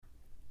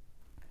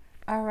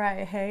All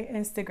right, hey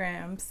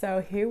Instagram.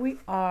 So here we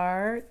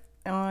are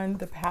on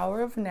the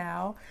power of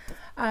now.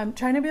 I'm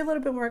trying to be a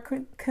little bit more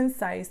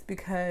concise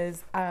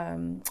because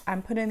I'm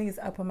putting these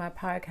up on my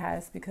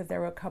podcast because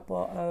there were a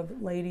couple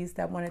of ladies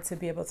that wanted to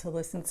be able to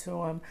listen to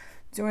them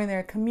during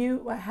their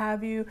commute, what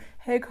have you.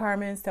 Hey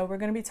Carmen, so we're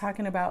going to be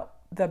talking about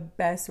the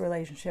best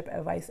relationship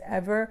advice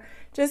ever.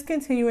 Just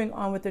continuing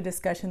on with the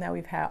discussion that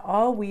we've had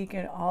all week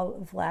and all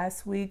of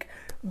last week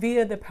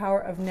via The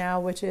Power of Now,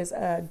 which is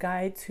a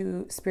guide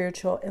to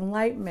spiritual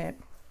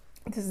enlightenment.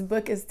 This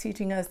book is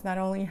teaching us not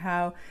only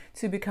how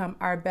to become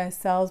our best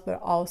selves,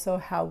 but also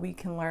how we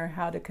can learn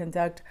how to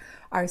conduct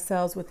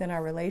ourselves within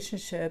our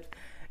relationships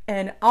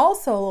and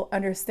also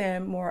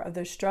understand more of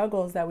the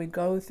struggles that we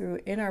go through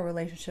in our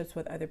relationships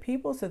with other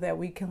people so that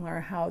we can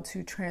learn how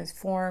to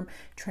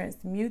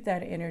transmute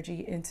that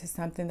energy into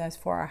something that's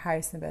for our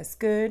highest and best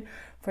good.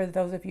 For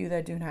those of you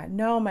that do not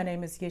know, my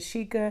name is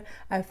Yashika.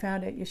 I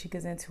founded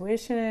Yashika's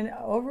Intuition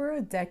over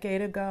a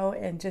decade ago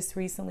and just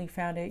recently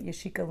founded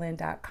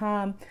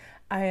YashikaLynn.com.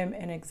 I am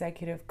an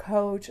executive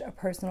coach, a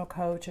personal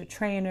coach, a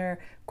trainer,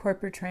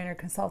 corporate trainer,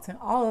 consultant,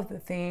 all of the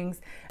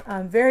things.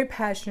 I'm very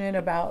passionate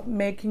about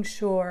making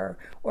sure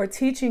or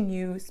teaching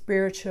you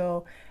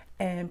spiritual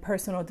and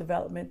personal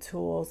development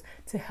tools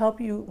to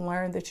help you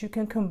learn that you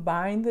can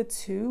combine the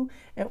two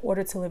in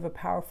order to live a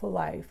powerful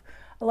life.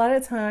 A lot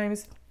of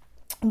times,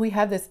 we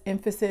have this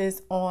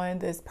emphasis on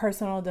this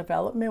personal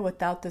development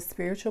without the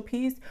spiritual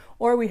piece,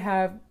 or we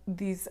have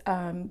these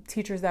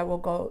teachers that will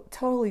go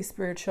totally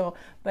spiritual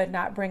but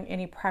not bring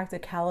any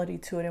practicality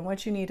to it. And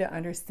what you need to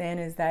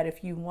understand is that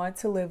if you want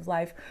to live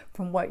life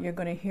from what you're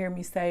going to hear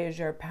me say is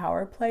your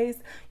power place,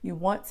 you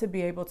want to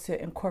be able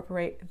to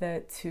incorporate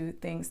the two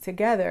things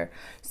together.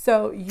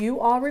 So you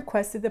all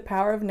requested The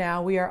Power of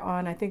Now. We are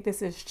on, I think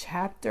this is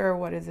chapter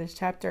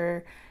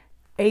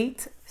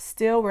 8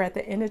 still. We're at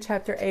the end of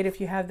chapter 8.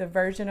 If you have the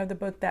version of the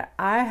book that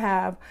I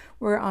have,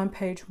 we're on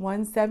page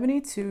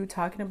 172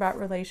 talking about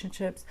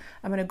relationships.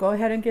 I'm going to go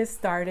ahead and get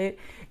started.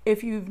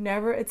 If you've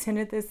never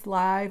attended this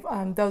live,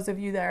 those of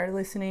you that are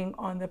listening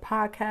on the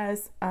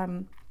podcast,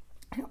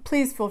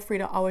 please feel free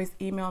to always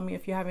email me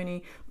if you have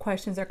any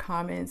questions or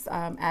comments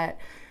at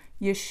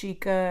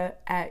Yashika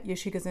at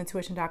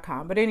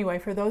yashikasintuition.com. But anyway,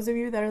 for those of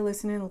you that are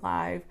listening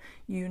live,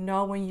 you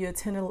know when you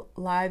attend a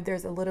live,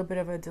 there's a little bit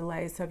of a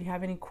delay. So if you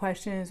have any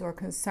questions or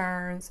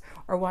concerns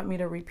or want me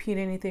to repeat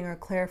anything or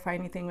clarify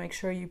anything, make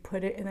sure you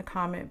put it in the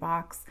comment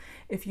box.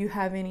 If you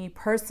have any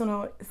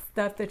personal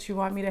stuff that you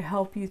want me to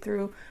help you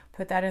through,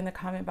 put that in the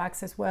comment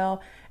box as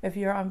well. If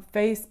you're on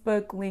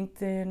Facebook,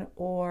 LinkedIn,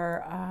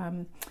 or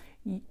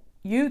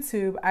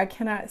YouTube, I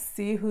cannot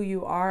see who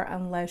you are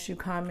unless you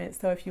comment.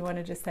 So if you want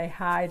to just say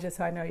hi, just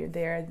so I know you're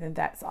there, then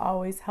that's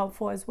always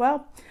helpful as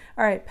well.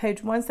 All right,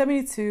 page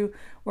 172,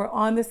 we're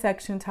on the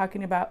section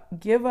talking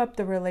about give up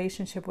the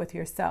relationship with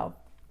yourself.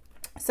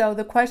 So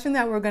the question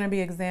that we're going to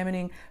be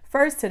examining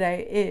first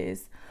today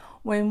is,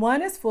 when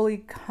one is fully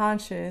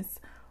conscious,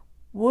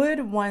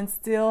 would one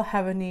still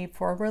have a need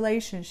for a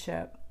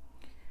relationship?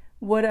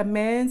 Would a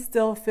man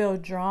still feel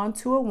drawn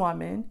to a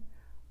woman?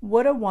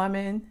 Would a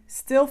woman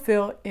still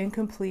feel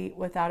incomplete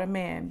without a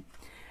man?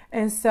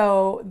 And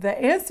so the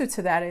answer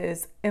to that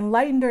is,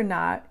 enlightened or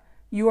not,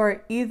 you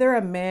are either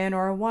a man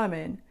or a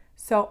woman.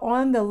 So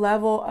on the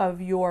level of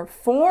your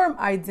form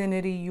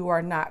identity, you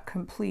are not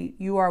complete.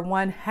 You are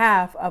one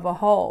half of a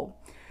whole.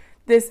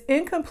 This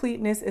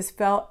incompleteness is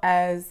felt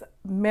as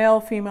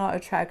male-female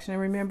attraction.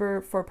 And remember,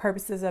 for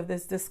purposes of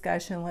this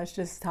discussion, let's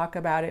just talk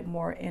about it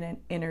more in an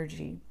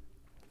energy,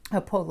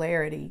 a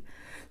polarity.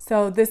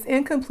 So this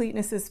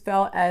incompleteness is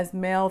felt as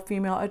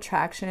male-female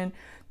attraction,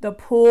 the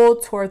pull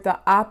toward the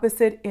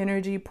opposite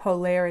energy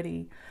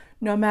polarity,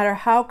 no matter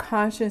how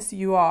conscious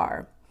you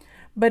are.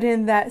 But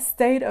in that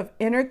state of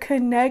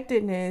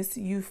interconnectedness,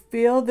 you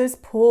feel this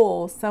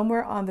pull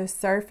somewhere on the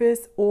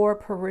surface or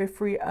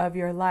periphery of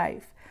your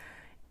life.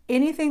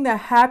 Anything that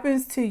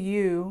happens to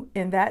you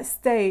in that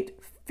state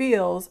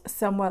feels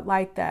somewhat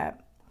like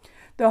that.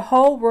 The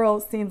whole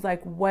world seems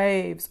like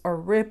waves or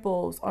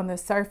ripples on the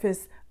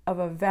surface of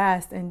a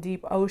vast and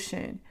deep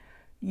ocean.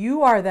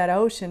 You are that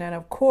ocean, and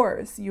of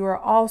course, you are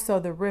also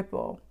the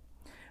ripple.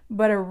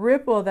 But a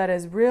ripple that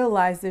has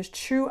realized its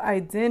true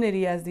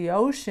identity as the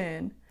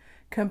ocean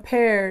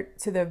compared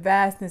to the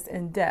vastness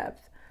and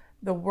depth,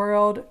 the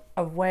world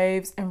of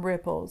waves and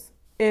ripples,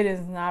 it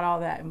is not all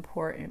that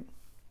important.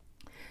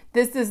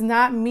 This does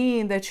not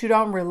mean that you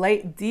don't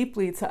relate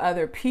deeply to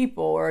other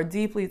people or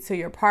deeply to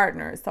your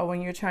partner. So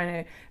when you're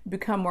trying to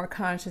become more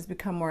conscious,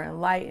 become more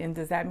enlightened,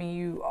 does that mean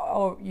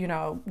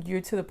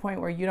you're to the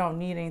point where you don't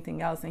need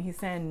anything else? And he's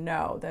saying,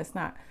 no, that's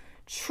not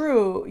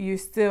true. You're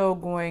still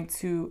going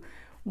to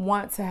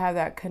want to have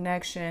that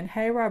connection.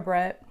 Hey,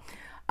 Robert.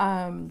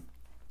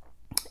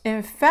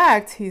 In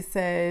fact, he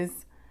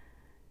says,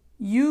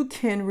 you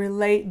can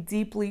relate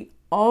deeply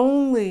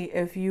only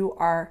if you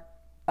are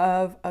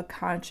of a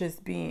conscious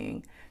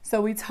being.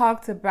 So we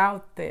talked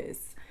about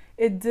this.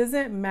 It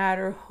doesn't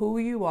matter who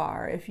you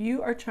are. If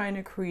you are trying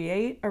to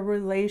create a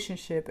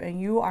relationship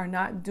and you are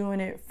not doing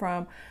it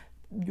from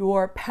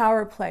your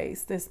power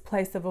place, this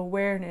place of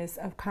awareness,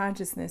 of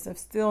consciousness, of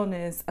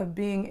stillness, of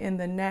being in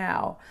the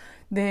now,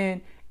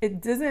 then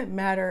it doesn't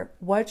matter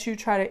what you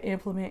try to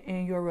implement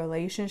in your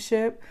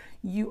relationship.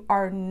 You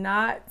are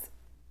not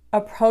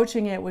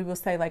approaching it, we will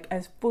say, like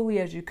as fully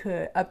as you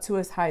could, up to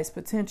its highest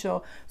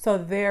potential. So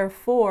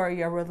therefore,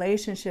 your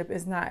relationship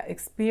is not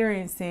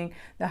experiencing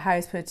the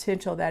highest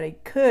potential that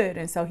it could.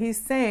 And so he's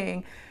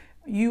saying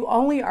you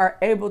only are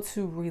able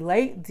to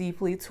relate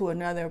deeply to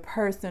another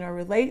person or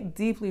relate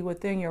deeply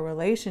within your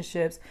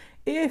relationships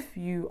if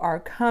you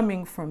are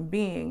coming from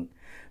being,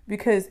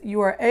 because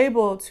you are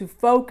able to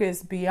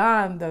focus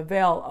beyond the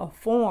veil of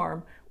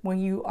form when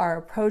you are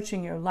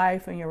approaching your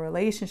life and your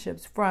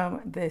relationships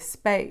from this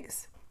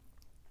space.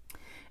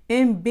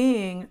 In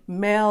being,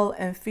 male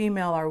and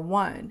female are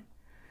one.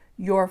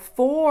 Your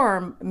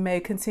form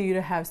may continue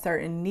to have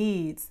certain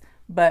needs,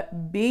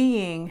 but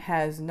being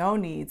has no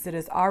needs. It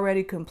is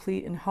already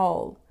complete and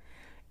whole.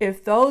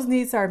 If those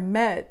needs are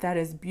met, that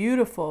is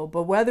beautiful,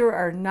 but whether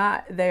or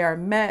not they are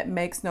met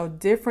makes no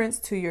difference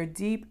to your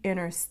deep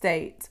inner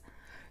state.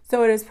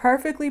 So it is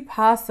perfectly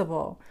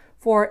possible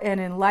for an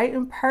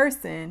enlightened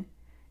person,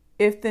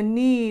 if the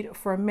need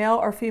for male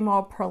or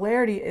female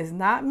polarity is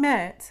not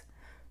met,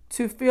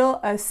 to feel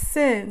a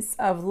sense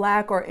of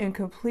lack or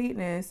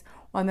incompleteness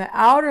on the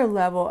outer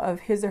level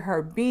of his or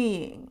her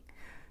being,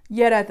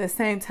 yet at the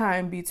same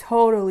time be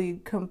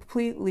totally,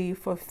 completely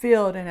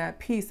fulfilled and at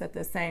peace at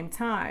the same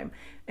time.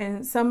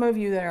 And some of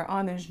you that are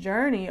on this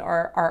journey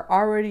are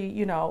already,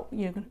 you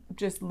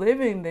just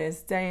living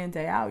this day in,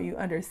 day out. You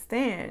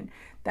understand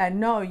that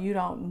no, you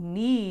don't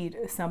need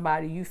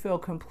somebody. You feel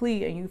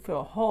complete and you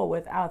feel whole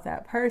without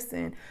that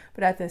person.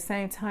 But at the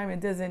same time,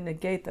 it doesn't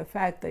negate the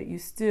fact that you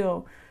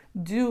still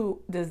do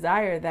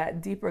desire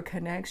that deeper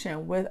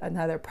connection with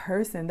another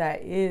person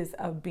that is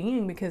a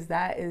being, because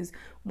that is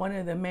one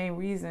of the main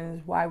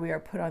reasons why we are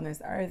put on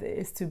this earth,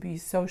 is to be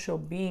social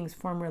beings,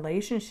 form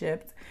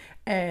relationships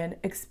and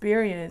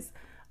experience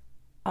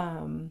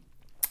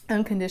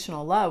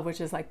unconditional love, which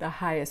is like the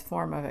highest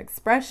form of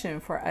expression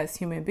for us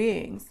human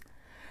beings.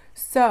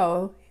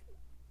 So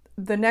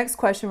the next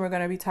question we're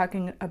going to be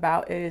talking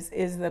about is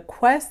the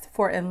quest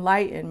for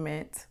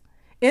enlightenment.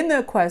 In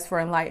the quest for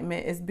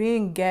enlightenment, is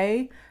being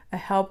gay a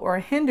help or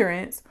a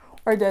hindrance,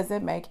 or does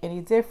it make any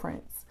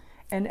difference?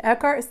 And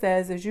Eckhart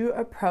says, as you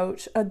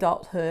approach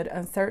adulthood,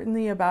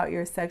 uncertainty about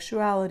your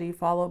sexuality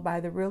followed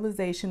by the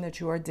realization that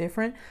you are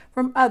different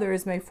from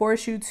others may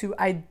force you to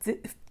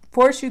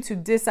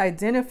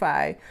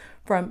disidentify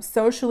from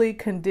socially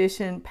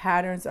conditioned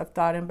patterns of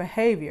thought and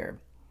behavior.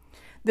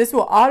 This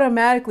will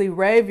automatically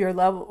raise your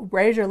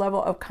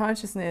level of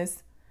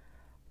consciousness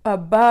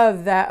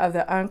above that of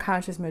the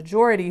unconscious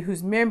majority,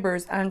 whose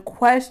members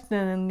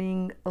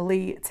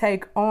unquestioningly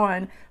take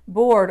on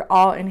board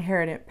all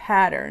inherited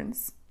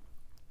patterns.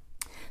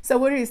 So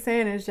what he's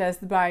saying is,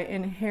 just by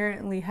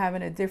inherently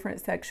having a different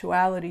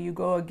sexuality, you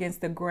go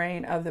against the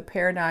grain of the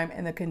paradigm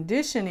and the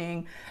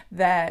conditioning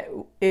that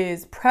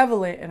is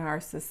prevalent in our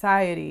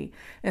society.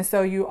 And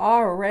so you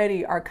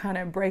already are kind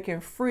of breaking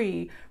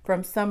free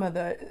from some of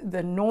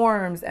the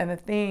norms and the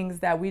things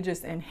that we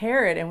just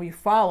inherit and we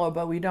follow,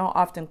 but we don't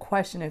often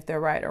question if they're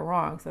right or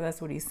wrong. So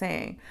that's what he's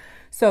saying.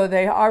 So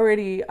they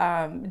already,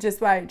 just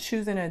by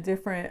choosing a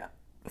different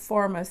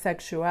form of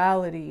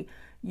sexuality,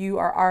 you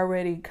are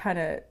already kind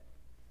of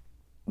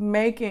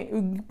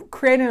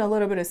creating a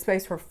little bit of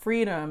space for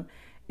freedom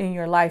in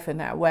your life in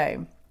that way.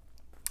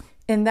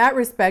 In that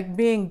respect,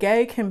 being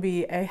gay can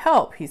be a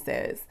help, he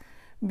says.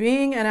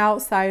 Being an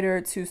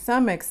outsider to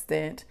some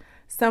extent,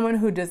 someone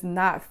who does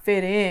not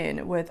fit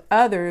in with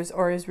others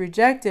or is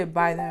rejected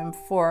by them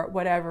for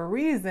whatever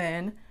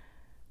reason,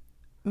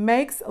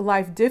 makes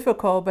life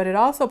difficult, but it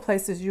also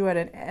places you at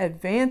an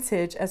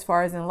advantage as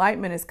far as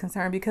enlightenment is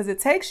concerned, because it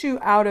takes you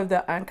out of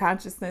the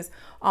unconsciousness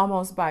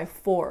almost by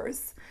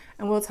force.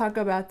 And we'll talk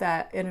about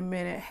that in a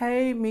minute.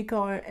 Hey,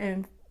 Miko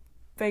and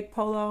Fake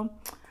Polo.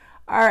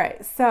 All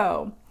right.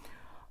 So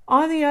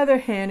on the other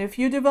hand, if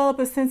you develop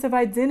a sense of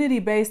identity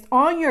based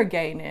on your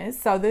gayness,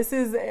 so this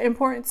is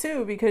important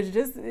too, because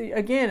just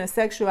again, a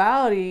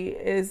sexuality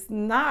is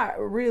not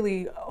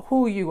really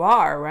who you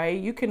are, right?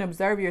 You can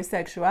observe your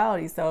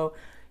sexuality. So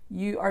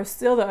you are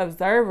still the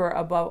observer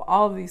above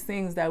all of these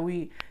things that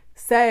we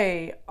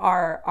say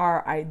are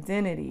our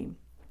identity.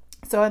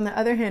 So on the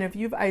other hand, if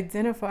you've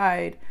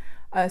identified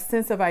a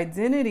sense of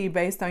identity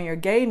based on your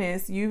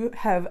gayness, you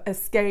have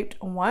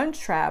escaped one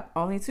trap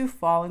only to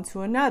fall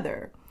into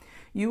another.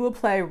 You will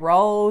play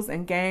roles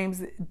and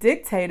games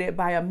dictated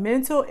by a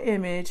mental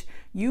image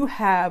you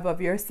have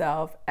of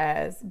yourself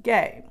as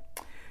gay.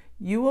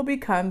 You will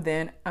become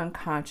then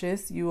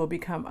unconscious. You will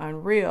become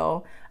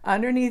unreal.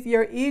 Underneath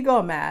your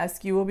ego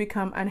mask, you will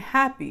become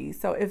unhappy.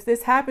 So if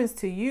this happens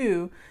to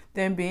you,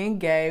 then being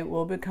gay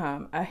will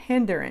become a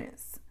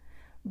hindrance.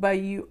 But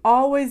you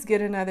always get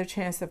another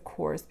chance, of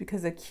course,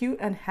 because acute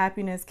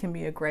unhappiness can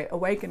be a great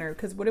awakener.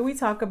 Because what did we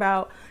talk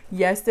about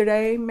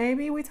yesterday?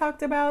 Maybe we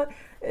talked about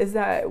is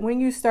that when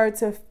you start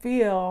to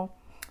feel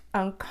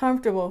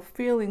uncomfortable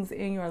feelings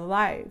in your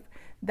life,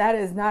 that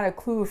is not a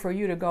clue for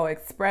you to go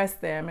express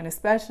them, and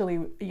especially,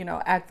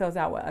 act those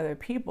out with other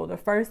people. The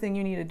first thing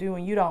you need to do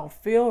when you don't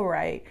feel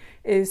right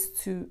is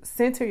to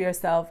center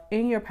yourself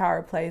in your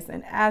power place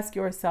and ask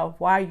yourself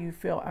why you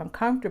feel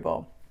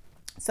uncomfortable.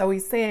 So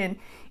he's saying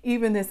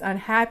even this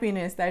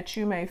unhappiness that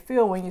you may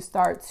feel when you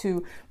start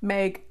to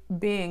make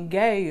being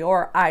gay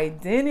your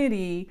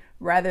identity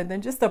rather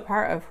than just a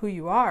part of who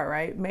you are,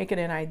 right? Make it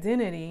an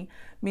identity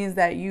means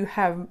that you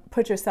have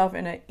put yourself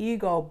in an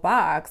ego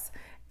box,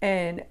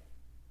 and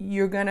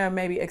you're going to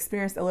maybe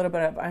experience a little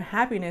bit of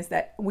unhappiness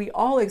that we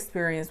all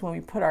experience when we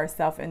put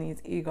ourselves in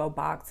these ego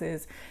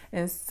boxes.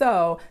 And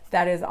so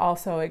that is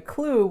also a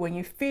clue when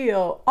you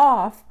feel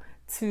off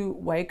to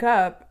wake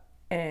up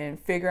and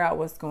figure out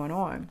what's going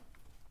on.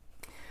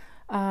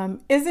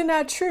 Isn't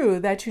that true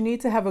that you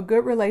need to have a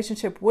good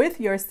relationship with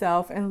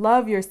yourself and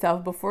love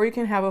yourself before you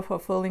can have a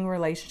fulfilling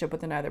relationship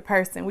with another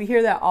person? We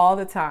hear that all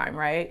the time,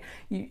 right?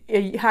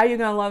 How are you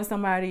going to love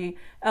somebody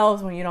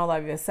else when you don't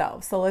love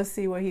yourself? So let's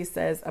see what he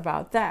says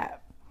about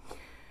that.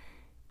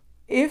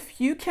 If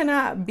you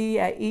cannot be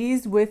at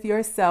ease with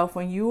yourself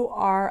when you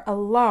are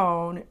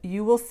alone,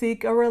 you will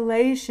seek a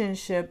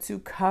relationship to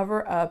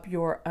cover up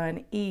your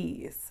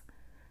unease.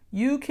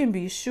 You can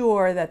be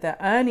sure that the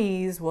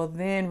unease will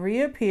then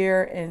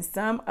reappear in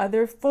some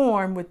other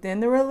form within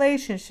the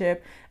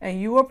relationship,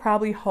 and you will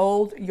probably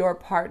hold your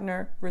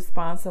partner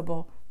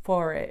responsible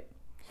for it.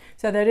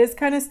 So that is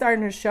kind of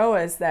starting to show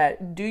us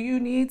that, do you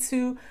need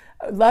to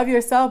love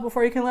yourself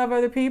before you can love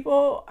other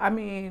people? I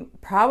mean,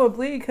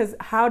 probably, because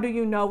how do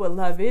you know what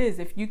love is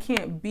if you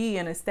can't be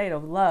in a state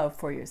of love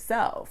for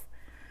yourself?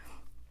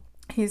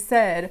 He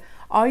said,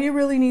 all you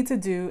really need to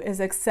do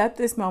is accept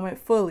this moment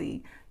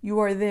fully. You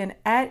are then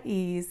at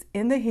ease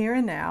in the here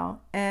and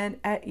now and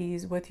at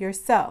ease with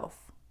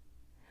yourself.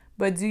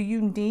 But do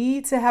you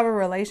need to have a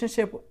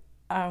relationship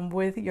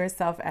with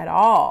yourself at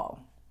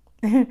all?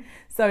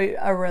 So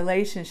a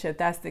relationship,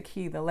 that's the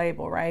key, the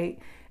label, right?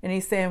 And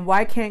he's saying,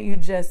 why can't you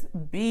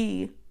just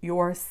be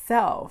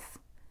yourself?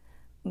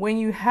 When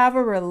you have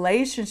a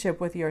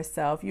relationship with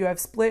yourself, you have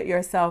split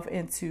yourself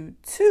into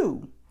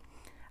two.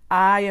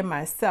 I and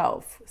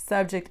myself,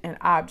 subject and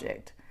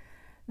object.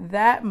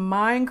 That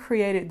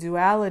mind-created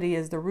duality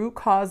is the root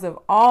cause of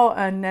all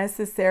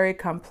unnecessary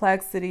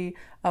complexity,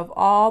 of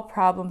all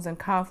problems and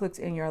conflicts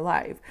in your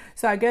life.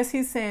 So I guess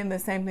he's saying the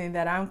same thing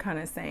that I'm kind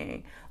of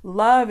saying.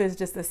 Love is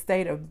just a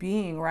state of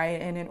being, right?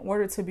 And in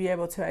order to be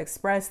able to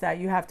express that,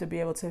 you have to be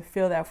able to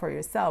feel that for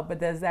yourself. But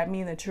does that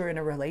mean that you're in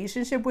a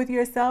relationship with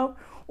yourself?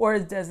 Or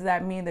does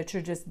that mean that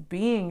you're just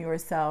being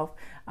yourself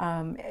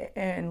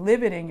and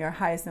living in your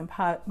highest and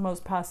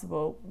most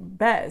possible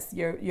best,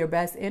 your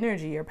best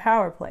energy, your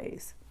power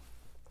place?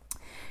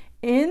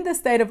 In the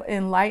state of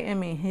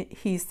enlightenment,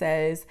 he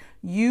says,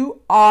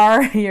 you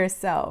are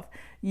yourself.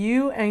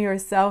 You and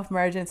yourself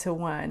merge into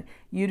one.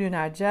 You do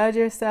not judge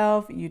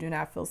yourself. You do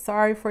not feel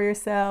sorry for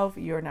yourself.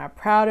 You're not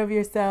proud of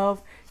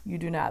yourself. You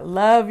do not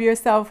love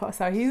yourself.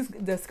 So he's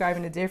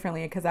describing it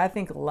differently, because I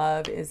think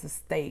love is a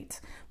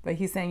state, but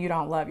he's saying you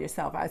don't love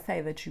yourself. I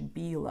say that you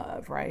be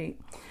love, right?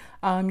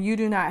 You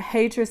do not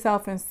hate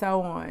yourself, and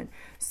so on.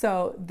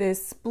 So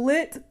this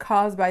split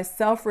caused by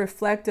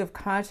self-reflective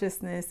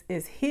consciousness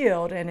is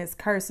healed and its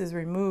curse is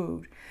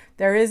removed.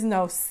 There is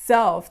no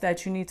self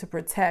that you need to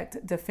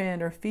protect,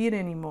 defend, or feed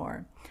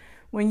anymore.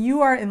 When you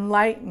are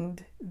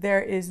enlightened,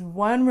 there is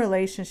one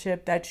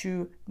relationship that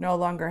you no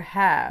longer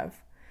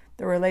have,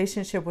 the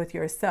relationship with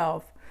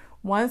yourself.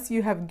 Once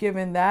you have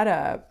given that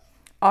up,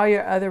 all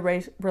your other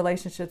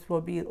relationships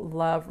will be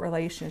love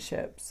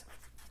relationships.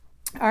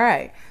 All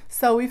right,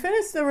 so we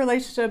finished the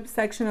relationship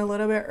section a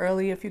little bit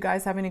early. If you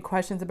guys have any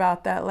questions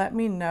about that, let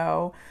me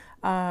know.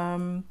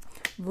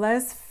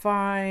 Let's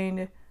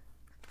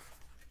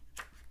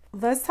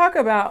talk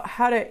about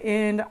how to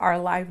end our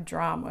life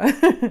drama,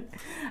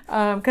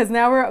 because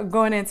now we're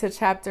going into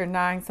chapter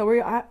 9. So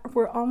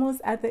we're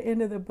almost at the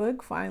end of the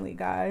book finally,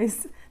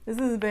 guys. This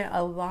has been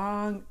a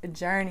long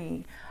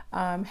journey.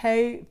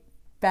 Hey,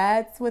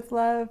 Bats with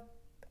Love.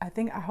 I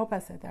hope I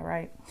said that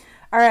right.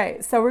 All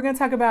right, so we're going to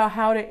talk about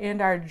how to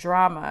end our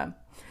drama.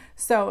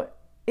 So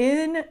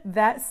in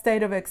that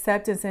state of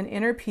acceptance and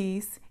inner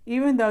peace,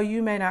 even though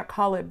you may not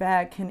call it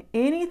bad, can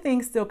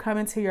anything still come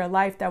into your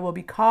life that will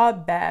be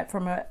called bad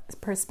from a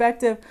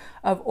perspective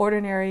of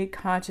ordinary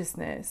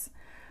consciousness?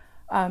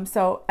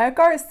 So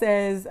Eckhart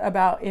says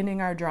about ending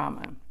our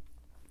drama.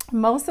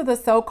 Most of the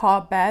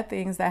so-called bad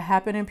things that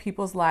happen in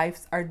people's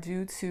lives are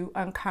due to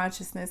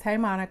unconsciousness. Hey,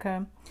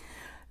 Monica.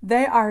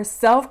 They are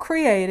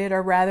self-created,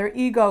 or rather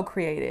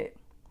ego-created.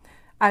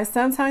 I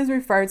sometimes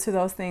refer to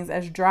those things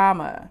as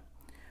drama.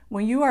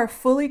 When you are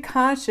fully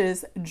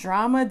conscious,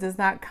 drama does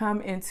not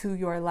come into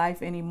your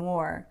life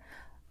anymore.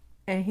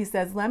 And he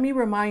says, let me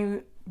remind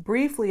you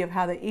briefly of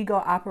how the ego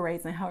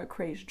operates and how it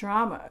creates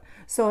drama.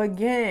 So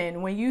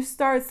again, when you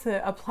start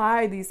to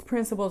apply these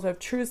principles of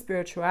true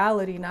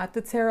spirituality, not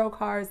the tarot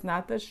cards,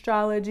 not the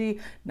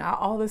astrology, not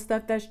all the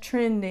stuff that's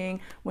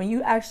trending, when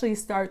you actually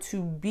start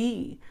to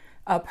be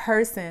a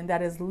person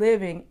that is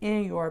living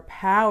in your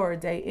power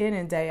day in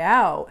and day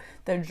out,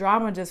 the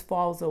drama just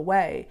falls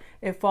away.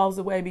 It falls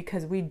away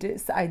because we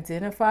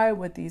disidentify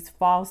with these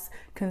false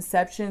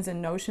conceptions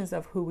and notions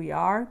of who we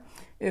are.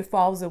 It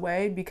falls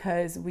away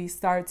because we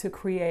start to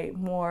create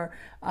more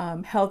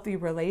healthy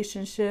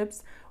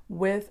relationships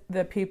with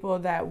the people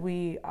that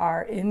we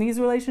are in these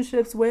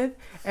relationships with.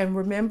 And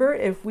remember,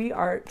 if we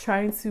are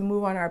trying to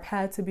move on our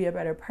path to be a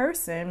better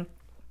person,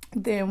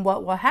 then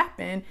what will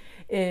happen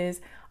is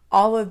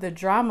all of the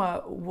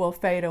drama will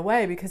fade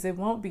away because it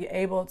won't be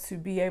able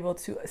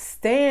to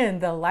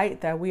stand the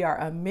light that we are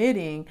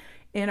emitting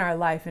in our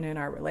life and in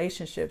our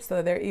relationships.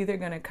 So they're either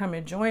going to come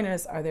and join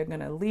us or they're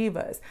going to leave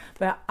us.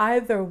 But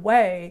either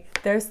way,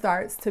 there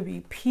starts to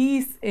be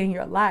peace in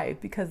your life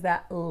because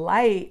that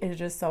light is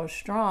just so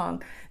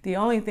strong. The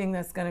only thing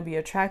that's going to be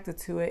attracted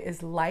to it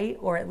is light,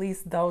 or at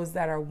least those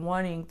that are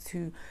wanting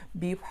to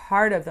be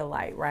part of the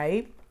light,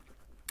 right?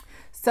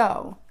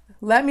 So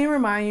let me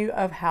remind you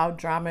of how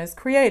drama is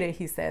created,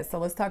 he says. So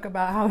let's talk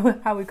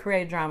about how we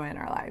create drama in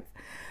our life.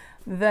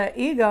 The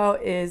ego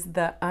is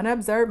the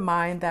unobserved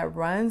mind that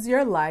runs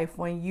your life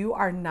when you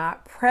are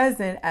not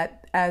present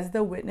as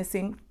the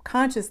witnessing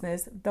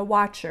consciousness, the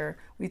watcher.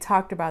 We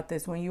talked about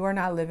this. When you are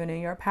not living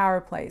in your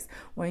power place,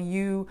 when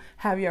you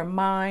have your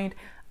mind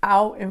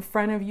out in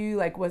front of you,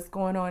 like what's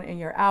going on in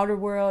your outer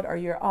world, or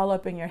you're all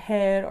up in your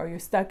head, or you're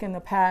stuck in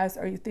the past,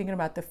 or you're thinking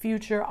about the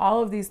future.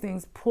 All of these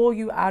things pull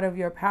you out of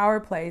your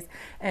power place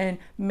and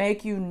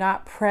make you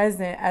not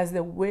present as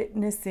the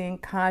witnessing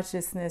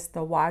consciousness,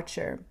 the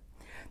watcher.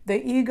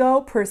 The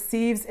ego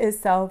perceives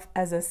itself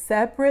as a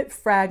separate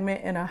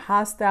fragment in a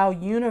hostile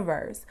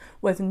universe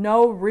with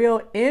no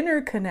real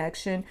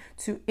interconnection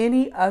to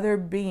any other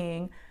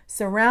being,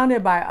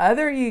 surrounded by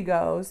other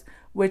egos,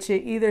 which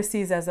it either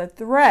sees as a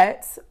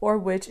threat or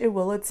which it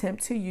will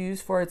attempt to use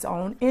for its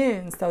own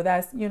ends. So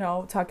that's,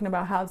 talking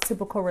about how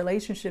typical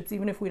relationships,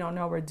 even if we don't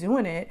know we're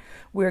doing it,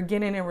 we're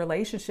getting in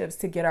relationships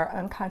to get our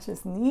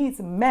unconscious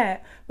needs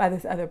met by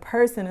this other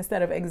person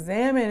instead of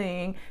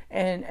examining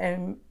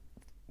and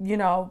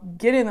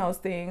getting those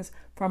things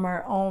from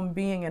our own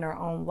being and our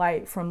own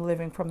light, from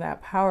living from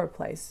that power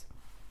place.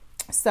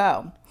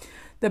 So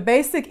the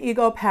basic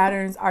ego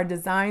patterns are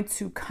designed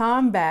to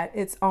combat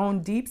its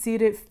own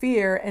deep-seated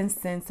fear and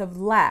sense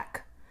of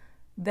lack.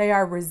 They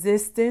are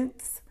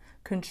resistance,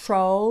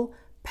 control,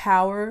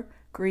 power,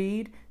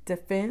 greed,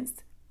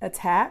 defense,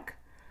 attack.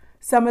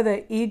 Some of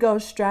the ego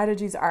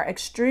strategies are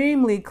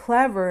extremely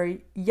clever,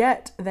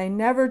 yet they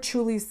never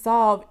truly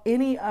solve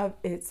any of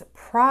its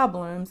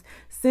problems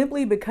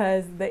simply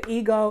because the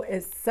ego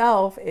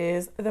itself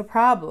is the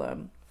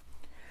problem.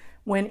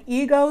 When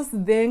egos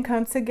then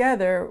come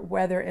together,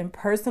 whether in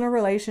personal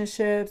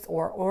relationships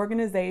or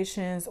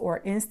organizations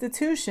or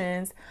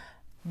institutions,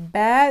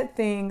 bad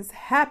things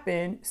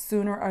happen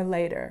sooner or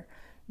later.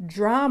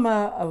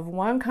 Drama of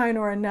one kind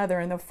or another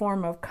in the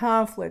form of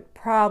conflict,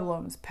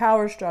 problems,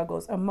 power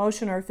struggles,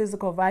 emotional or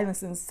physical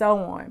violence, and so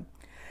on.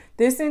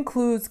 This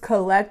includes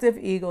collective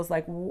evils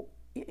like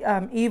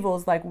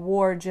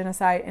war,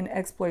 genocide, and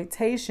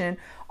exploitation,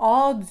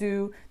 all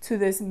due to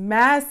this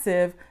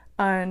massive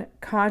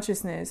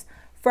unconsciousness.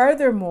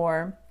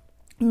 Furthermore,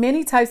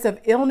 many types of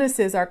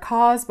illnesses are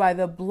caused by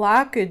the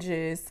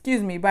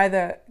by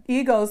the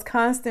ego's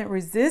constant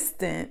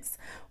resistance,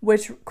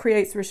 which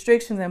creates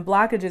restrictions and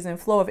blockages and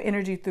flow of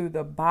energy through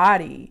the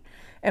body.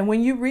 And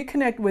when you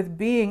reconnect with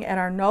being and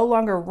are no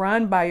longer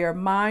run by your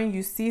mind,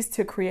 you cease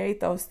to create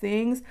those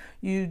things.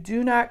 You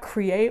do not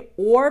create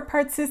or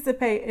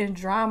participate in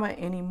drama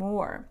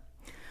anymore.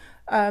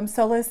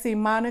 So let's see.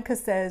 Monica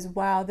says,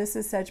 wow, this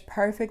is such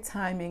perfect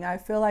timing. I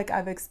feel like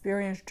I've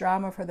experienced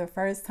drama for the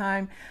first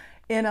time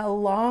in a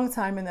long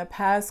time in the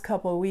past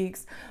couple of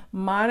weeks.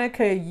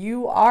 Monica,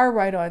 you are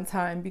right on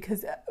time,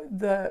 because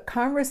the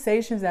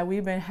conversations that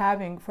we've been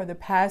having for the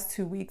past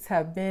 2 weeks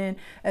have been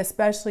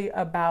especially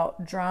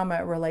about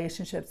drama,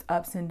 relationships,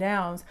 ups and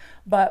downs,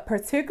 but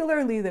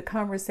particularly the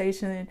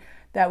conversation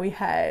that we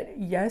had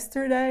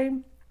yesterday,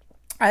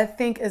 I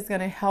think is going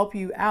to help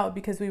you out,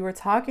 because we were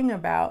talking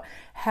about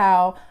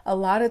how a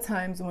lot of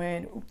times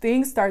when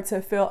things start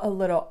to feel a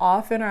little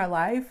off in our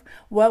life,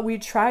 what we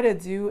try to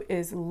do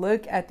is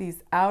look at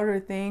these outer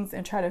things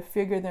and try to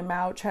figure them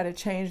out, try to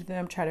change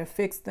them, try to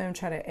fix them,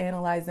 try to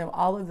analyze them,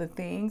 all of the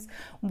things,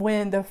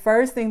 when the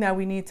first thing that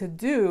we need to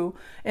do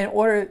in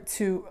order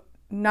to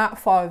not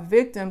fall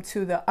victim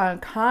to the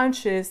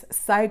unconscious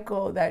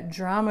cycle that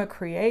drama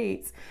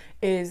creates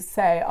is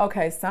say,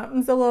 okay,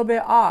 something's a little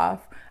bit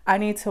off. I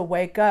need to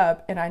wake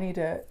up and I need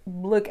to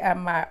look at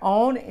my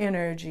own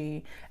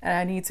energy, and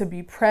I need to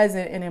be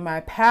present and in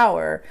my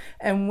power.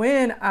 And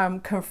when I'm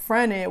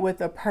confronted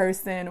with a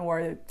person or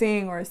a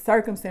thing or a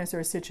circumstance or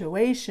a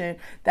situation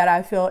that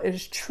I feel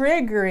is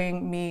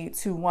triggering me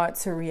to want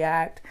to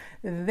react,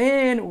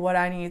 then what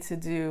I need to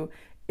do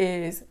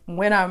is,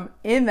 when I'm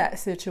in that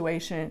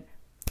situation,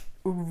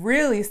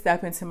 really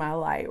step into my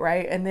light,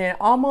 right? And then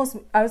I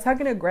was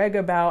talking to Greg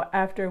about,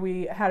 after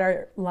we had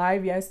our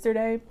live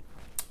yesterday,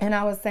 And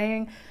I was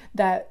saying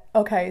that,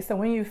 okay, so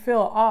when you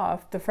feel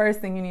off, the first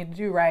thing you need to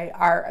do, right,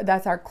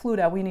 that's our clue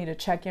that we need to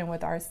check in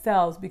with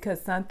ourselves,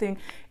 because something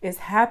is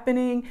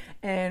happening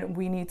and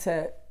we need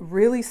to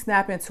really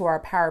snap into our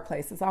power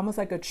place. It's almost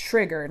like a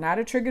trigger, not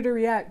a trigger to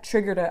react,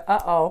 trigger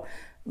to,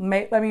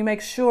 let me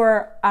make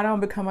sure I don't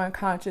become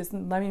unconscious.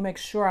 Let me make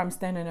sure I'm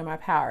standing in my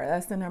power.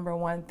 That's the number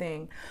one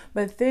thing.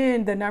 But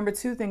then the number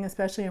two thing,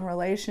 especially in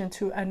relation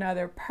to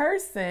another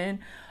person,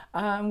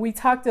 we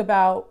talked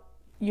about,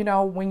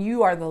 when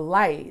you are the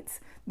light,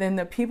 then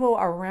the people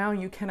around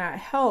you cannot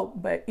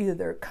help but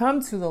either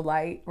come to the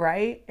light,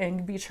 right,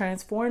 and be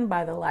transformed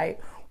by the light,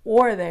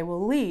 or they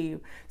will leave.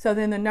 So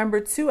then the number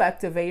two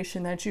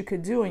activation that you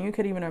could do, and you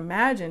could even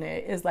imagine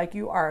it, is like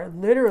you are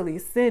literally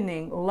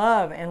sending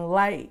love and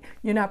light.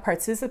 You're not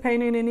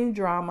participating in any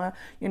drama.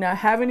 You're not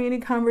having any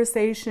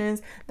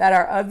conversations that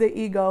are of the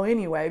ego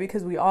anyway,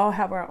 because we all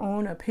have our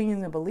own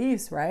opinions and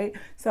beliefs, right?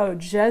 So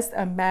just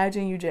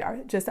imagine you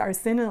just are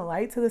sending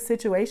light to the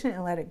situation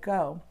and let it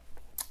go.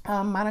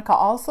 Monica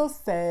also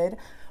said,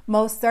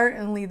 most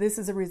certainly this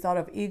is a result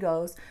of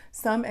egos.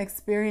 Some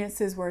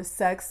experiences were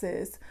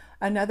sexist.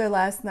 Another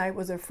last night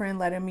was a friend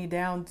letting me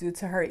down due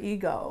to her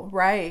ego,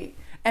 right?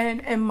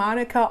 And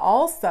Monica,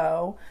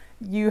 also,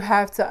 you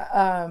have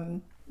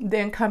to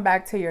then come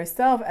back to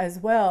yourself as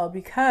well,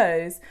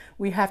 because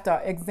we have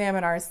to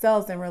examine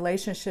ourselves in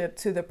relationship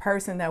to the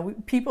person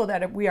people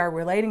that we are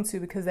relating to,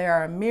 because they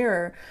are a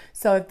mirror.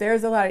 So if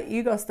there's a lot of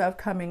ego stuff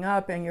coming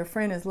up and your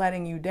friend is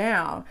letting you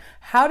down,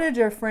 how did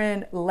your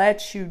friend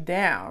let you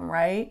down,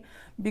 right?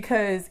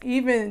 Because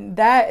even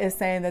that is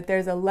saying that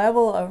there's a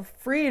level of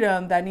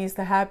freedom that needs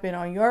to happen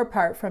on your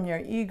part from your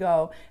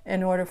ego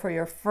in order for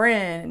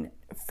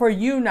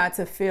you not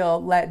to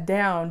feel let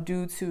down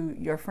due to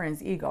your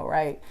friend's ego,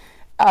 right?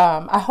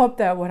 I hope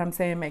that what I'm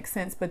saying makes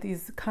sense, but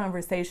these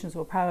conversations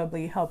will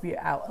probably help you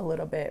out a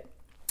little bit,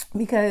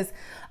 because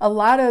a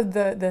lot of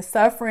the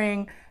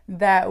suffering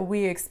that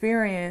we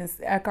experience,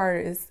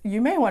 Eckhart, is, you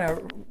may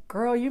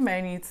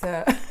need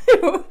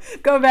to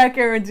go back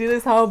here and do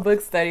this whole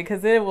book study,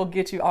 because it will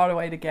get you all the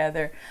way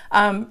together.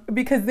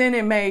 Because then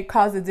it may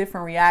cause a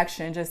different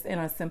reaction, just in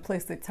a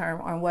simplistic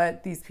term, on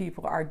what these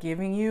people are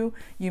giving you.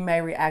 You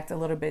may react a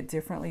little bit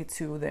differently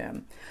to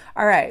them.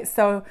 All right,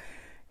 so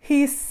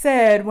he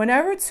said,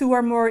 whenever two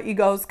or more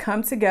egos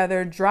come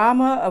together,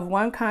 drama of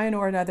one kind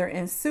or another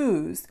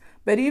ensues.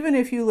 But even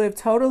if you live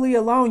totally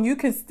alone, you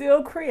can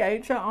still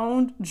create your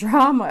own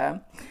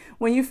drama.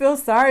 When you feel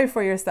sorry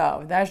for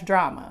yourself, that's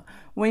drama.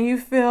 When you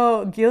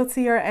feel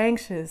guilty or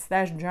anxious,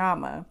 that's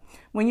drama.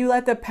 When you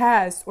let the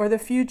past or the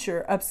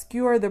future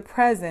obscure the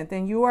present,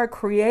 then you are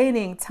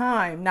creating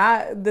time,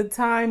 not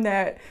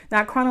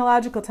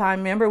chronological time.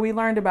 Remember, we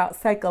learned about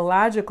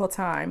psychological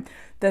time,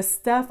 the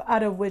stuff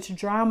out of which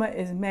drama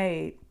is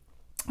made.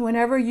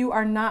 Whenever you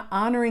are not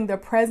honoring the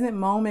present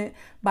moment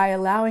by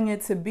allowing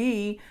it to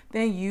be,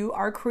 then you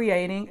are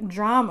creating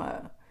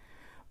drama.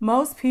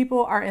 Most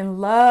people are in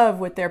love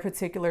with their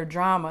particular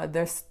drama.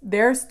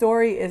 Their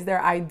story is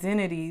their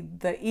identity.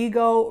 The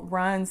ego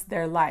runs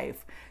their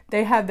life.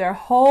 They have their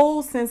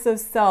whole sense of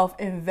self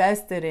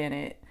invested in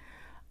it.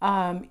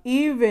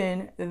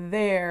 Even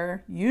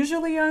their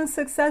usually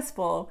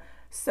unsuccessful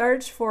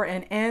search for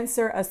an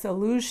answer, a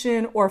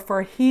solution, or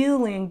for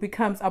healing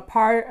becomes a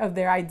part of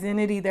their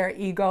identity, their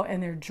ego,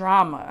 and their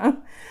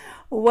drama.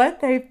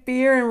 What they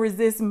fear and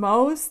resist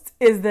most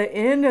is the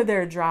end of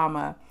their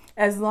drama.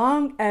 As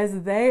long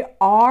as they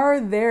are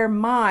their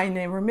mind,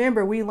 and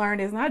remember, we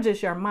learned it's not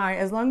just your mind,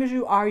 as long as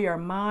you are your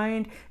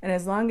mind and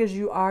as long as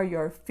you are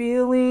your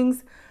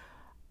feelings,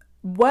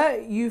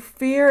 what you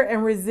fear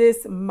and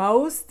resist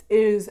most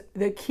is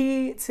the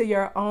key to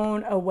your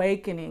own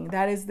awakening.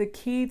 That is the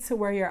key to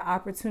where your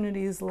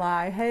opportunities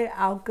lie. Hey,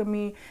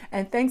 Alchemy,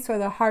 and thanks for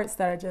the hearts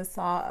that I just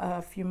saw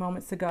a few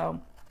moments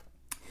ago.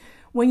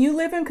 When you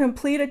live in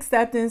complete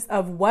acceptance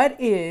of what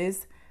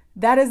is,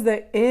 that is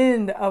the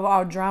end of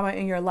all drama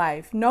in your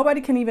life.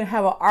 Nobody can even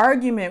have an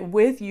argument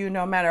with you,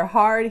 no matter how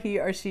hard he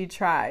or she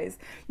tries.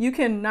 You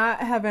cannot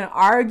have an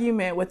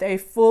argument with a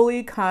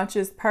fully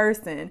conscious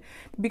person,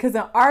 because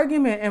an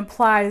argument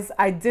implies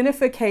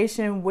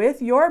identification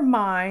with your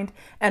mind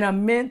and a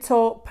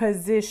mental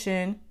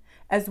position,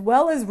 as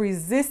well as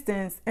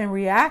resistance and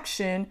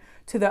reaction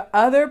to the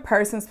other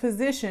person's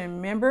position.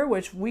 Remember,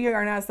 which we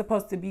are not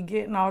supposed to be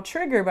getting all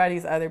triggered by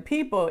these other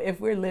people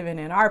if we're living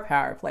in our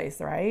power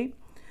place, right?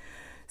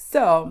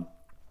 So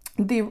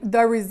the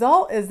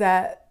result is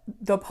that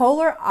the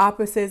polar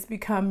opposites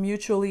become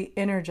mutually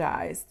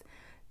energized.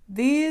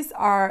 These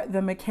are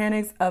the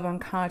mechanics of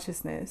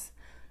unconsciousness.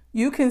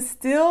 You can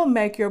still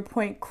make your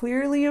point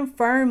clearly and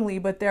firmly,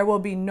 but there will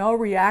be no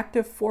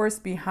reactive force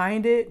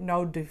behind it,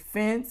 no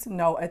defense,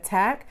 no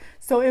attack,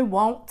 so it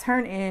won't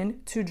turn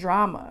into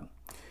drama.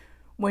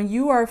 When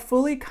you are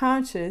fully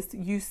conscious,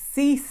 you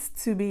cease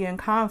to be in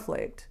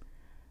conflict.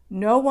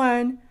 No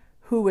one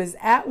who is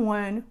at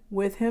one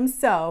with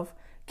himself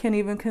can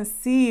even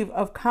conceive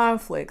of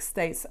conflict,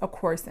 states A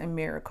Course in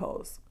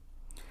Miracles.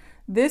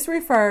 This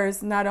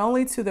refers not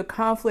only to the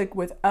conflict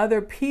with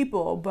other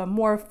people, but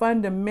more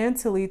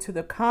fundamentally to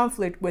the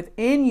conflict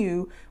within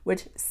you,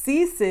 which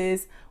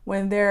ceases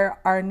when there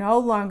are no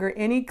longer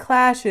any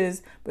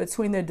clashes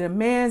between the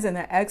demands and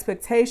the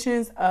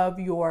expectations of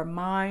your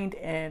mind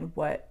and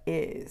what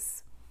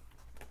is.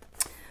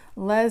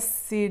 Let's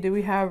see, do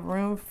we have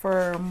room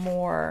for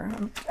more?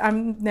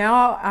 I'm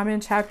in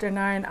chapter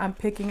 9. I'm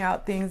picking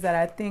out things that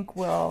I think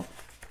will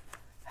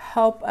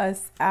help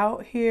us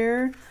out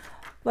here.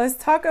 Let's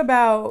talk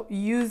about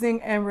using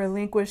and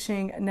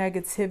relinquishing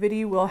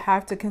negativity. We'll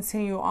have to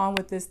continue on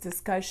with this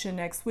discussion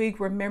next week.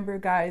 Remember,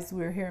 guys,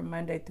 we're here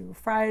Monday through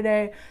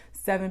Friday,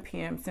 7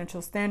 p.m.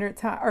 Central Standard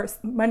Time, or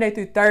Monday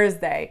through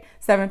Thursday,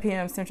 7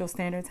 p.m. Central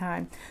Standard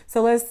Time.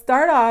 So let's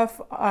start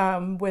off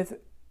with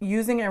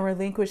using and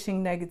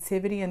relinquishing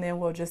negativity, and then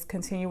we'll just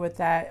continue with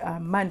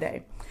that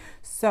Monday.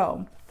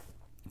 So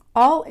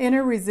all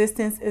inner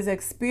resistance is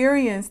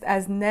experienced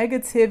as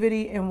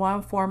negativity in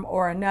one form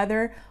or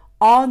another.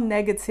 All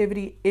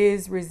negativity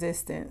is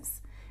resistance.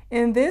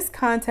 In this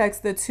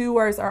context, the two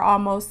words are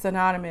almost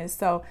synonymous.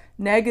 So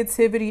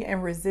negativity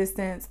and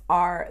resistance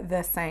are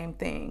the same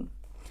thing.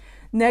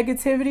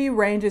 Negativity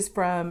ranges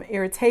from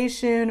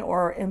irritation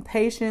or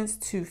impatience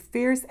to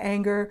fierce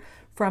anger,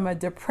 from a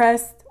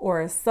depressed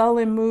or a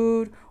sullen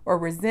mood or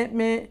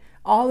resentment,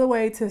 all the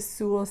way to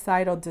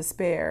suicidal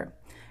despair.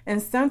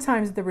 And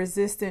sometimes the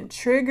resistance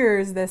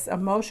triggers this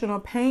emotional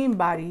pain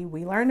body.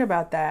 We learned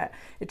about that.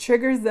 It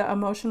triggers the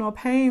emotional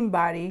pain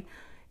body,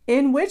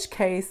 in which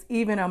case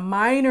even a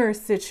minor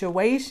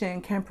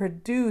situation can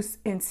produce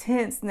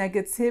intense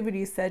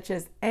negativity such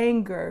as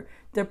anger,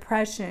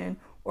 depression,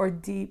 or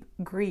deep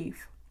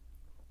grief.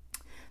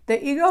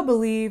 The ego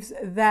believes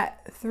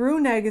that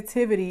through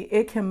negativity,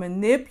 it can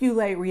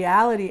manipulate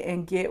reality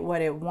and get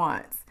what it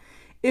wants.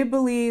 It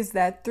believes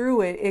that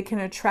through it, it can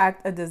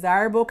attract a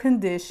desirable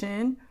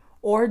condition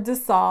or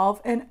dissolve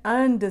an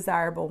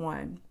undesirable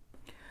one.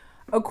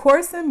 A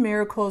Course in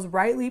Miracles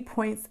rightly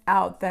points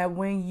out that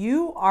when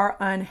you are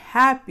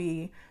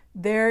unhappy,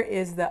 there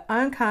is the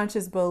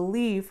unconscious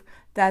belief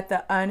that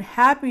the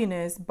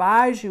unhappiness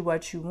buys you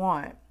what you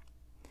want.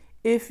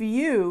 If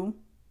you,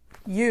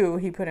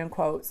 he put in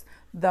quotes,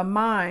 the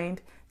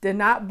mind, did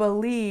not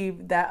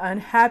believe that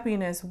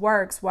unhappiness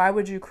works, why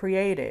would you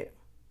create it?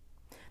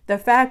 The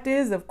fact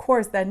is, of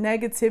course, that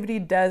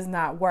negativity does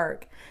not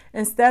work.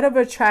 Instead of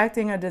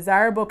attracting a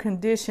desirable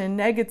condition,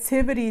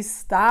 negativity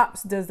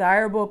stops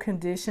desirable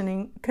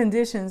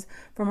conditions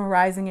from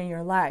arising in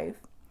your life.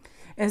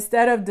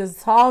 Instead of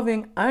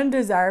dissolving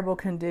undesirable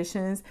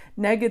conditions,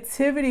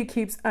 negativity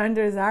keeps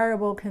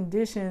undesirable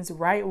conditions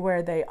right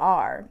where they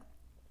are.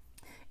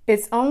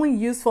 The only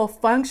useful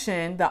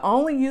function that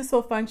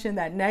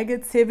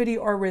negativity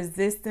or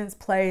resistance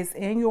plays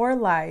in your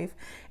life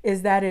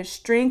is that it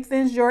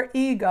strengthens your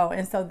ego.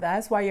 And so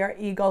that's why your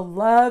ego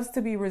loves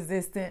to be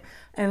resistant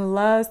and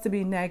loves to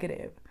be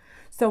negative.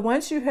 So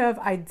once you have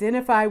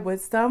identified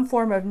with some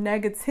form of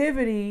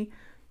negativity,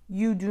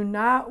 you do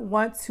not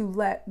want to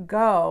let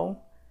go.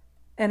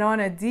 And on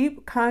a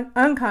deep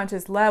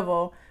unconscious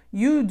level,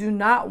 you do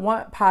not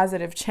want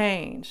positive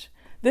change.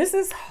 This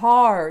is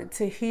hard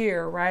to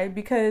hear, right?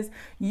 Because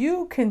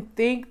you can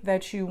think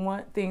that you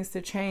want things to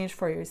change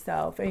for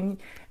yourself, and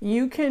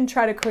you can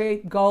try to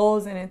create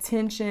goals and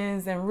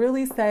intentions and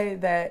really say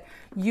that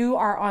you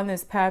are on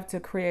this path to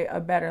create a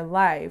better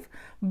life.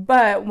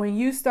 But when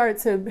you start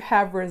to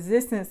have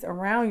resistance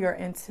around your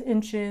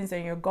intentions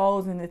and your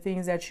goals and the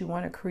things that you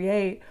want to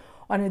create,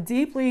 on a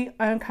deeply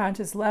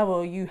unconscious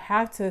level, you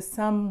have to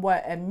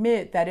somewhat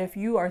admit that if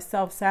you are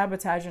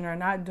self-sabotaging or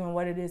not doing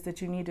what it is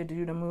that you need to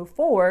do to move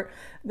forward,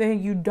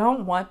 then you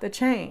don't want the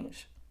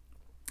change.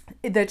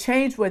 The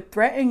change would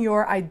threaten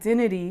your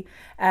identity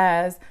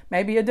as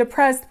maybe a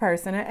depressed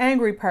person, an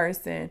angry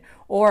person,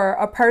 or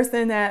a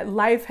person that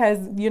life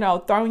has,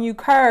 thrown you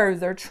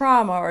curves or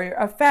trauma, or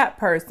a fat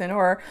person,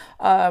 or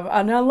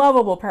an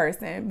unlovable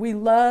person. We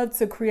love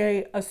to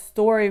create a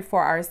story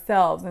for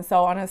ourselves. And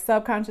so on a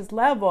subconscious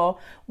level,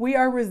 we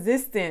are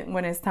resistant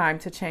when it's time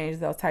to change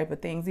those type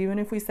of things, even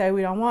if we say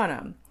we don't want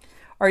them,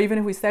 or even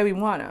if we say we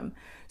want them.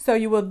 So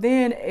you will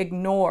then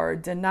ignore,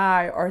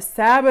 deny, or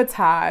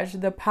sabotage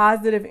the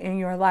positive in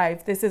your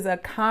life. This is a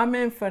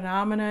common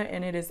phenomenon,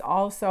 and it is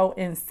also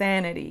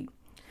insanity.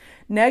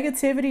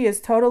 Negativity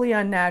is totally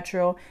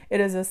unnatural. It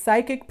is a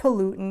psychic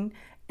pollutant,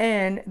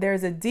 and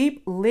there's a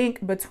deep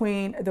link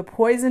between the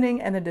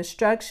poisoning and the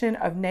destruction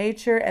of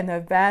nature and the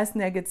vast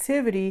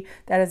negativity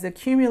that is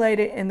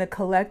accumulated in the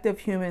collective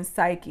human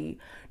psyche.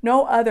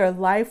 No other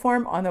life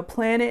form on the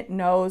planet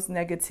knows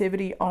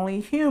negativity, only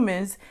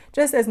humans,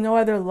 just as no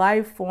other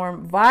life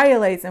form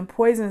violates and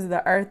poisons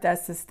the earth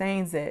that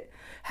sustains it.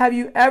 Have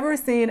you ever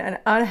seen an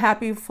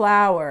unhappy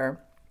flower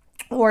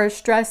or a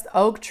stressed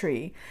oak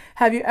tree?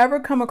 Have you ever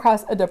come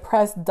across a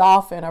depressed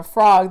dolphin, a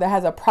frog that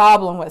has a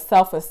problem with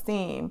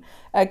self-esteem,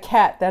 a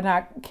cat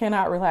that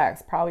cannot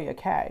relax? Probably a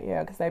cat,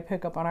 because they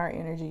pick up on our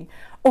energy,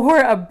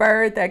 or a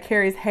bird that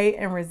carries hate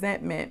and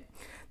resentment.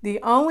 The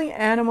only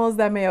animals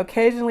that may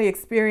occasionally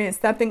experience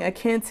something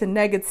akin to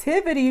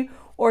negativity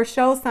or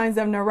show signs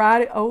of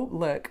neurotic. Oh,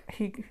 look,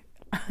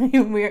 me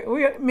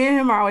and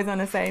him are always on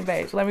the same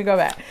page. Let me go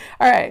back.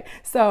 All right.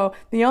 So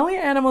the only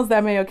animals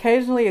that may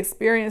occasionally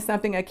experience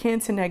something akin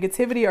to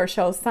negativity or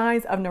show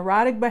signs of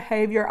neurotic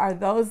behavior are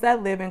those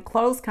that live in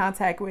close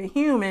contact with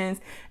humans,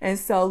 and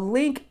so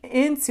link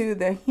into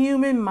the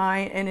human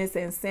mind and its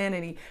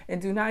insanity. And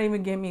do not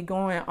even get me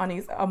going on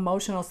these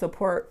emotional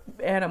support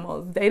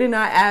animals. They did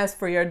not ask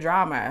for your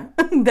drama.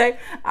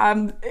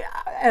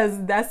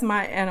 As that's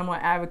my animal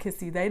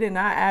advocacy. They did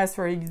not ask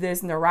for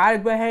this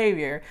neurotic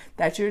behavior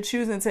that you're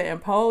choosing to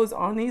impose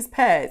on these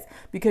pets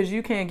because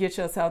you can't get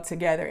yourself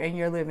together and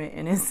you're living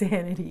in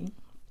insanity.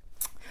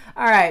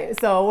 All right,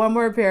 so one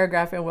more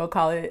paragraph and we'll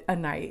call it a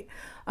night.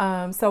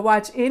 So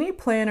watch any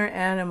plant or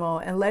animal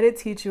and let it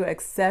teach you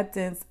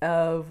acceptance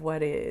of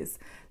what is.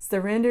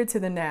 Surrender to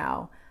the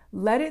now.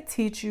 Let it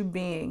teach you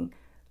being.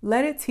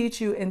 Let it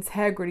teach you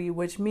integrity,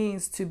 which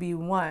means to be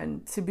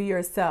one, to be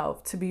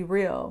yourself, to be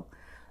real.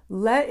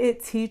 Let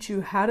it teach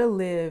you how to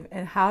live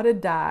and how to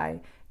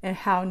die, and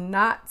how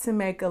not to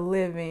make a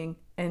living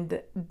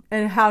and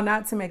how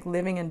not to make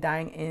living and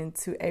dying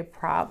into a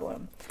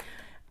problem.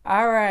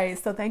 All right,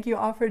 so thank you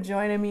all for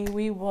joining me.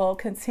 We will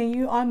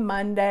continue on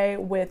Monday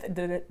with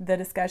the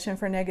discussion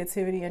for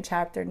negativity in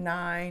chapter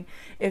 9.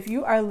 If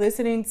you are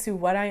listening to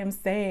what I am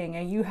saying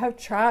and you have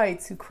tried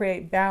to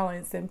create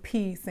balance and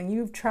peace, and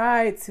you've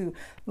tried to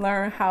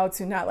learn how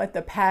to not let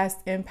the past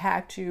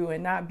impact you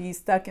and not be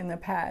stuck in the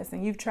past,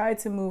 and you've tried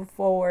to move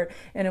forward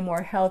in a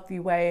more healthy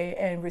way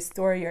and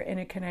restore your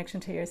inner connection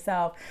to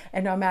yourself,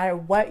 and no matter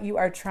what you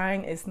are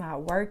trying is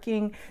not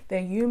working,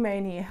 then you may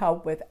need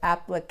help with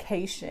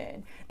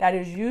application. That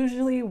is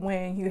usually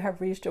when you have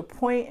reached a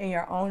point in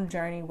your own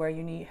journey where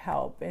you need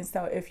help. And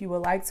so if you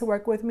would like to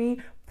work with me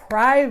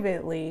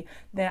privately,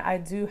 then I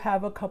do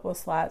have a couple of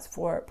slots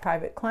for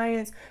private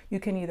clients. You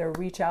can either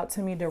reach out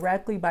to me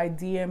directly by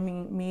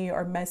DMing me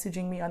or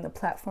messaging me on the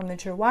platform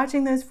that you're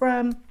watching this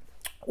from,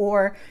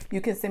 or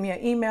you can send me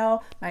an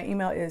email. My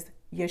email is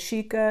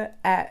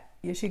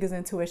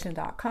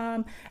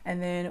yashika@yashikasintuition.com,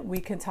 and then we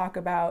can talk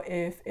about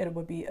if it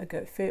would be a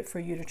good fit for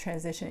you to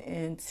transition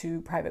into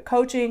private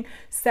coaching.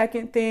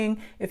 Second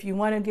thing, if you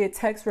want to get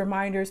text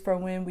reminders for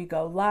when we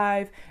go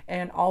live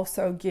and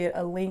also get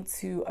a link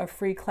to a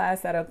free class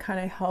that'll kind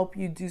of help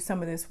you do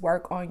some of this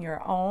work on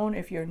your own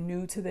if you're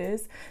new to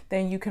this,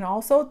 then you can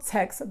also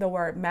text the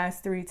word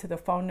mastery to the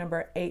phone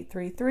number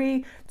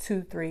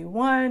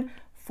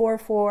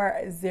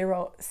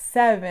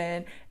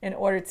 833-231-4407 in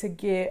order to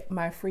get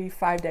my free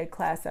 5-day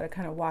class that'll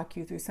kind of walk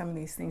you through some of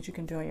these things you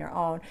can do on your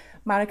own.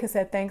 Monica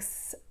said,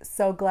 thanks.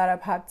 So glad I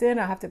popped in.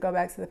 I have to go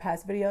back to the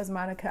past videos.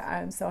 Monica,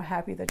 I'm so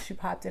happy that you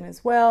popped in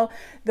as well.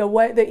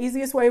 The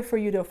easiest way for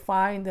you to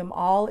find them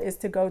all is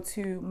to go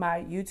to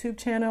my YouTube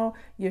channel,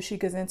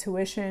 Yashika's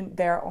Intuition.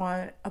 They're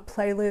on a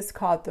playlist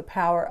called The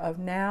Power of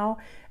Now,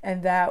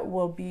 and that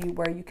will be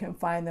where you can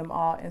find them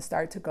all and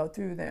start to go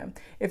through them.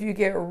 If you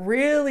get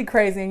really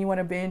crazy and you want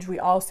to binge, we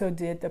also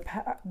did the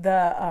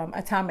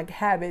Atomic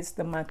Habits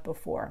the month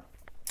before.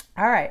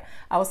 All right,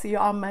 I will see you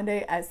on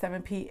Monday at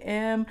 7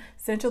 p.m.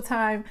 Central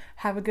Time.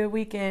 Have a good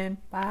weekend.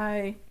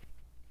 Bye.